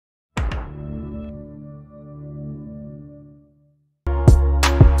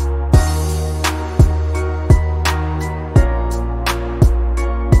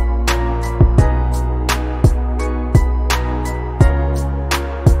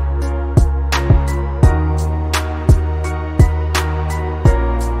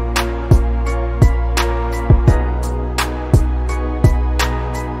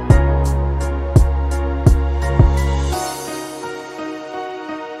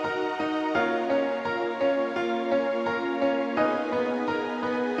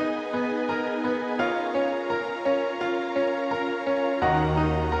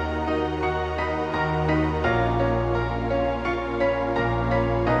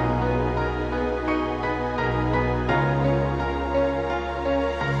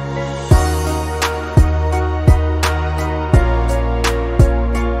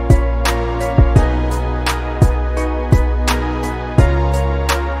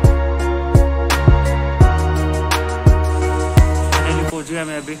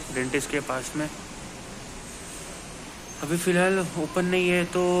अभी डेंटिस्ट के पास में। अभी फ़िलहाल ओपन नहीं है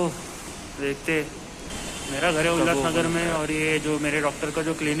तो देखते। मेरा घर है उल्लासनगर में और ये जो मेरे डॉक्टर का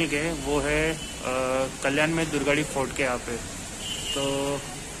जो क्लिनिक है वो है कल्याण में दुर्गाड़ी फोर्ट के यहाँ पे। तो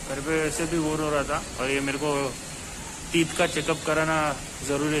घर पे वैसे भी बोर हो रहा था और ये मेरे को टीथ का चेकअप कराना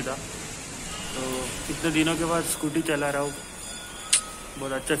ज़रूरी था। तो इतने दिनों के बाद स्कूटी चला रहा हूँ,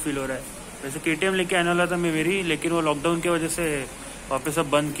 बहुत अच्छा फील हो रहा है। वैसे KTM लेके आने वाला था मैं मेरी, लेकिन वो लॉकडाउन की वजह से वापस सब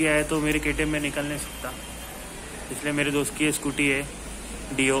बंद किया है तो मेरी KTM में निकल नहीं सकता, इसलिए मेरे दोस्त की स्कूटी है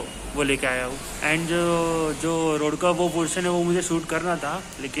डियो, वो लेके आया हूँ। एंड जो रोड का वो पोर्शन है वो मुझे शूट करना था,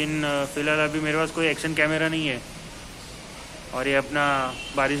 लेकिन फ़िलहाल अभी मेरे पास कोई एक्शन कैमरा नहीं है और ये अपना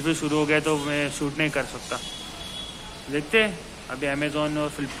बारिश भी शुरू हो गया तो मैं शूट नहीं कर सकता। देखते अभी अमेज़ॉन और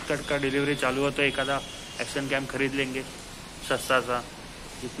फ्लिपकार्ट का डिलीवरी चालू हो तो एक आधा एक्शन कैम खरीद लेंगे सस्ता सा,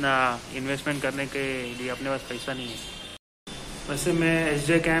 इतना इन्वेस्टमेंट करने के लिए अपने पास पैसा नहीं है। वैसे मैं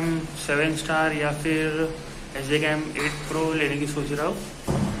SJ कैम 7 स्टार या फिर SJ कैम 8 प्रो लेने की सोच रहा हूँ।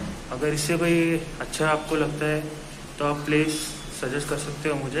 अगर इससे कोई अच्छा आपको लगता है तो आप प्लीज़ सजेस्ट कर सकते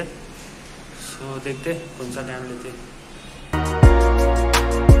हो मुझे। सो देखते कौन सा कैम लेते हैं।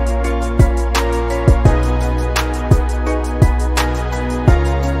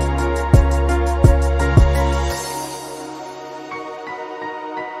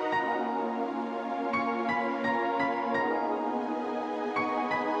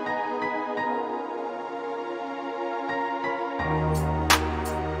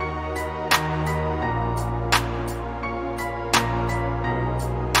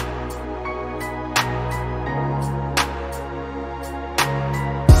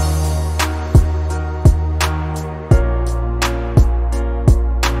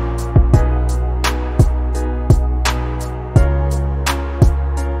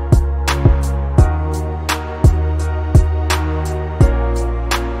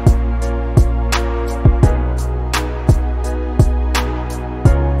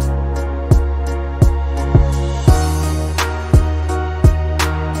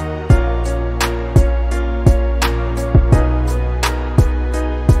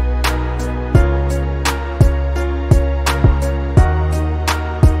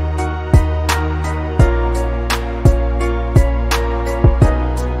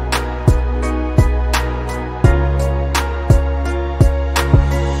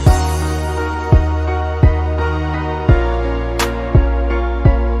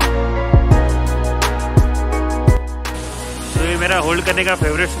 मेरा होल्ड करने का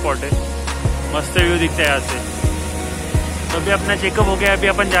फेवरेट स्पॉट है, मस्त व्यू दिखता है यहाँ से। तो अभी अपना चेकअप हो गया, अभी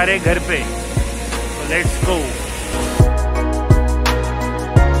अपन जा रहे हैं घर पे, तो लेट्स गो।